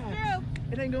 Relax. Press through.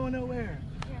 It ain't going nowhere.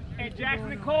 Hey,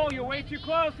 Jackson and Cole, you're way too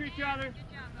close to each other.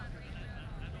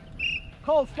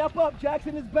 Cole, step up.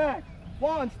 Jackson is back.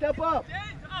 Juan, step up.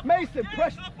 Mason,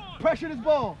 pressure this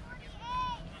ball.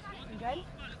 You good?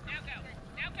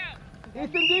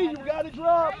 Ethan D, you got to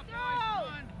drop.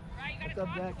 What's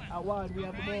up, Jack? Out wide, we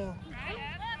have the ball.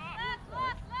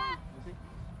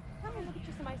 Come on, look at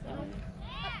you, somebody saying.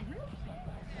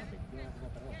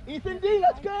 Ethan D,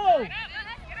 let's go.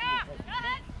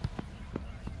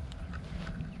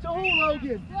 To who,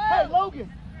 Logan? Hey,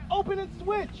 Logan, open and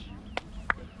switch.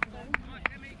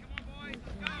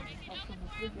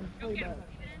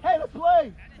 Hey, let's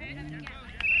play.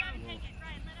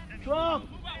 Trump.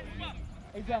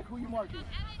 Hey, Zach, who you marking?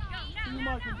 Who you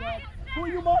marking, Zach? Who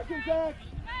you marking, Zach?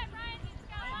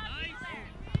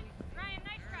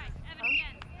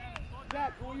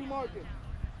 Zach, who are you marking?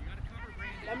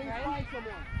 That means find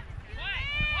someone.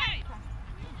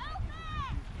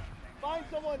 Find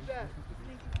someone, Zach.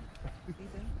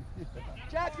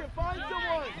 Jackson, find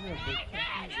someone.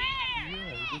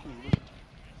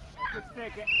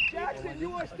 Jackson,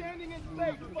 you are standing in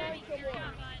space. Find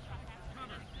someone.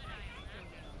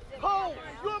 Cole,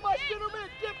 you're my centerman.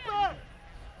 Get back.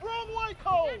 Wrong way,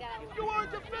 Cole. You are a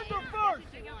defender first.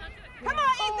 Come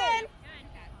on, Ethan.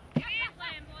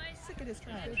 Sick of this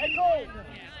trash. Hey, Cole.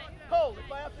 Cole,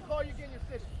 if I have to call you again, you're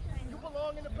sitting. You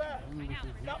belong in the back.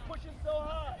 Stop pushing so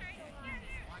high.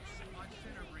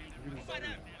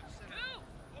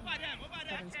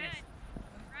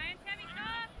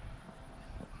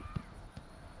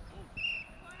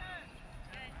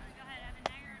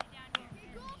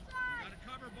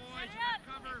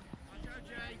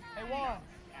 Hey, Juan,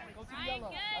 go to the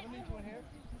yellow. I don't need you in here.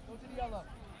 Go to the yellow.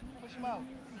 Push him out.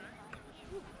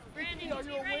 Vicky, are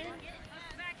you a wing?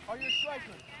 Are you a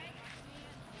striker?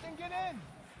 Then get in.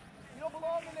 You don't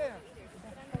belong in there.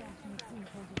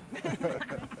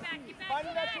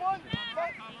 Finding that one.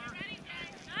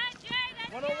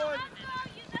 1-on-1.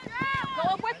 Go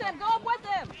up with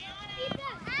them.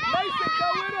 Mason, go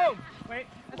with him. Wait.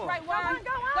 That's right, Juan.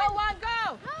 Go, Juan,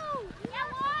 go.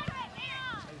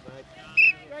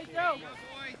 Straight through.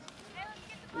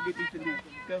 We'll get Ethan D.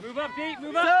 Go. Move up, Pete.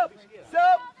 Move up.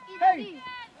 Sub. Hey.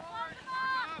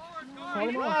 Call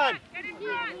him on.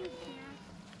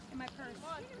 In my purse.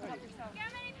 Help yourself.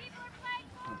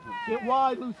 Get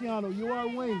wide, Luciano. You are a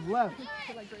wing. Left. Wing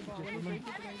on the wing.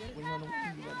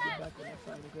 You got to get back on that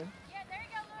side, okay?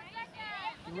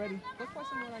 You ready? Go pour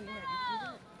some more on your head.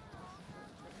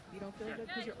 You don't feel good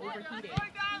because you're overheated.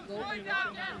 Go and rest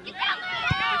your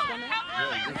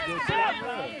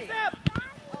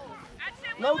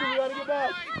Logan, we got to get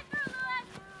back.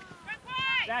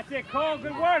 That's it, Cole.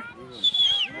 Good work.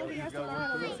 He really has to learn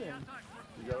how to listen.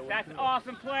 That's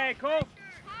awesome play, Cole.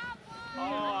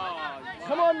 Oh,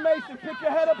 Come on, Mason. Pick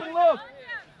your head up and look.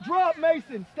 Drop,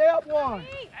 Mason. Stay up one.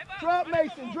 Drop,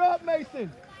 Mason. Drop,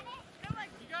 Mason.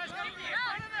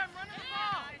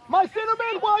 My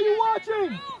centerman, why are you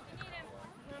watching?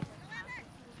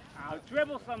 I'll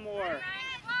dribble some more.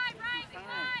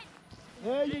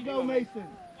 There you go, Mason.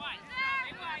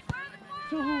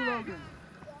 To who, Logan?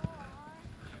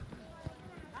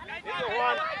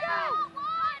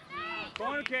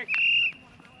 Corner kick.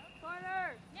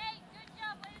 Corner. Nate, good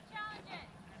job. Way to challenge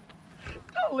it.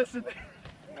 Don't listen.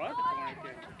 What? The corner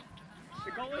kick.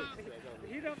 The goalie.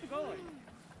 He's off the goalie.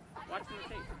 Watch the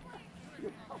tape.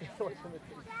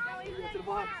 To the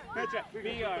box. That's it.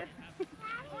 VR.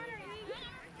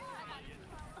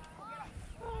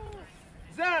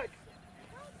 Zach!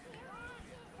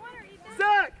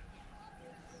 Zach!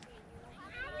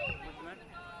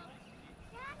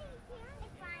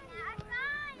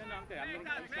 No, I'm good. I'm going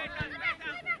to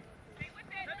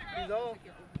He's off.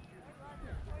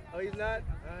 Oh, he's not?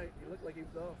 All right, he looked like he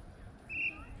was off.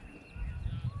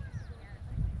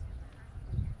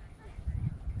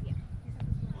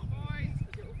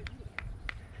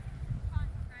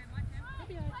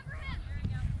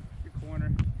 Your corner.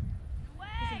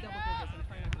 He's in double digits. I'm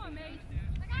trying not to Come on, think. Mace.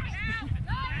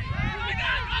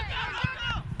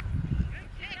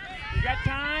 You got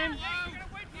time?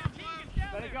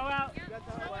 Let it go out.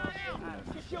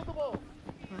 Just shield the ball.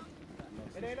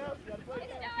 It ain't up. You gotta play it.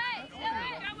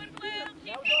 That one blue.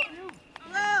 That was off you.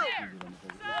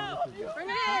 Blue. Bring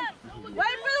it in.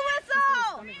 Wait for the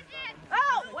whistle.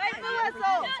 Oh, wait for the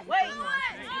whistle. Wait.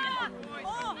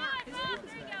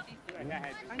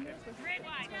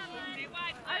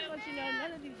 I just want you to know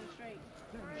none of these are straight.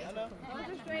 I know. Those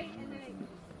are straight and then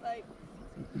like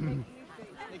make new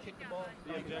straight. They kicked the ball.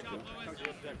 The objective.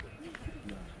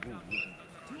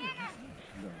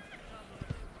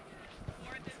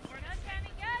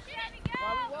 Why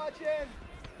are we watching?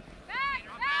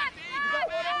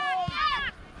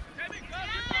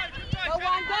 Go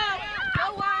one, go. Go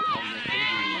one.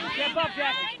 Step up,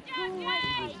 Jack.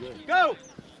 Go!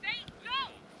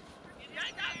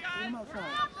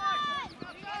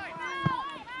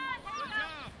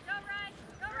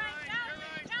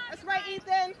 That's right,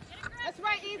 Ethan. That's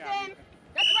right, Ethan.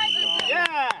 That's right, Ethan.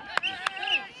 Yeah!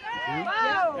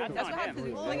 Whoa. That's That's on what happens him.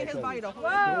 when he's slinging his body the whole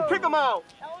Whoa. Pick him out!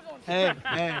 Hey,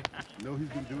 hey. No, he's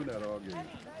been doing that all game.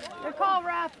 Good call,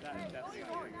 ref. That's the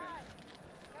only guy.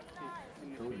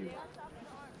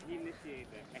 He initiated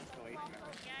the escalation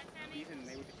of it. Even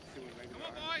they were just doing regular. Come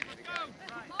on, boys, let's go!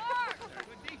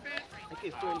 Good defense! That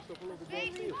kid's throwing himself all over the ball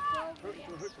field. Hurt him.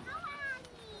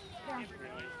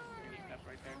 Really? Any stuff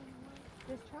right there?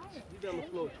 Just try it. He's on the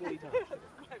floor 20 times.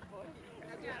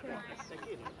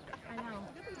 I know.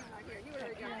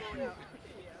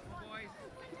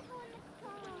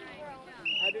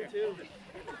 I do too.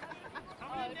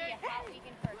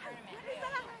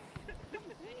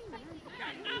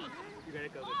 You gotta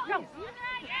go. Go.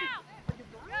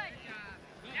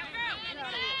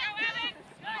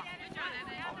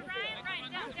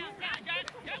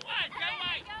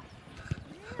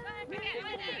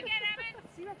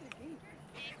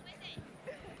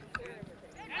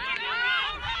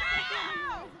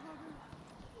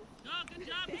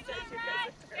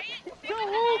 So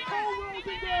who Cole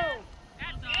Rosen go?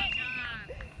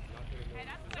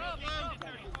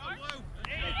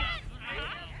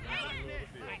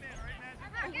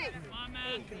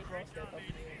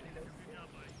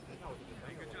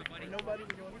 Nobody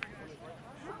was doing it.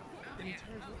 And he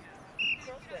turns it.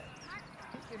 Cross that.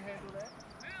 He can handle that.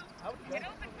 I would go.